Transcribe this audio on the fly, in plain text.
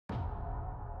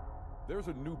There's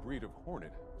a new breed of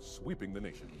hornet sweeping the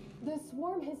nation. The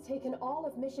swarm has taken all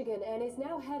of Michigan and is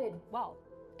now headed, well,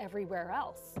 everywhere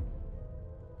else.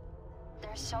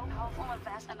 They're so powerful and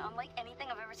fast and unlike anything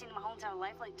I've ever seen in my whole entire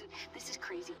life. Like, dude, this is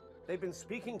crazy. They've been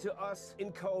speaking to us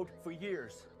in code for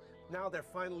years. Now they're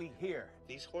finally here.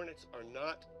 These hornets are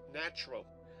not natural.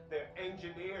 They're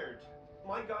engineered.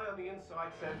 My guy on the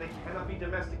inside said they cannot be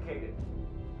domesticated.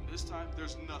 This time,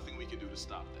 there's nothing we can do to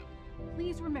stop them.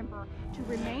 Please remember to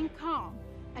remain calm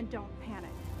and don't panic.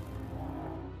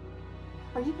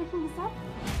 Are you picking this up?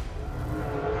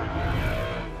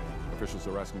 Officials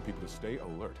are asking people to stay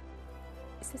alert.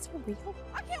 Is this for real?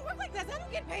 I can't work like this. I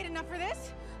don't get paid enough for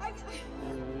this.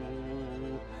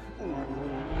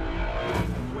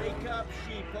 Wake up,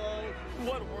 sheeple.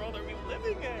 What world are we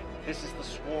living in? This is the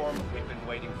swarm we've been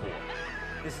waiting for.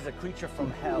 This is a creature from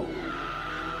hell.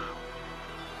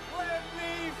 Let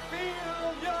me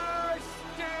feel your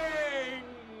sting!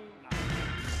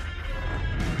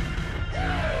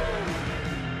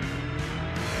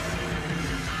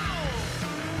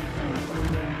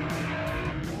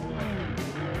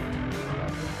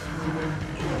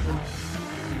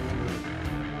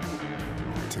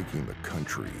 Taking the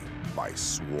country by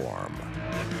swarm.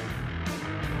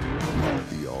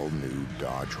 The all-new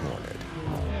Dodge Hornet.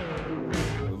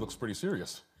 It looks pretty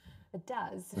serious. It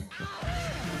does.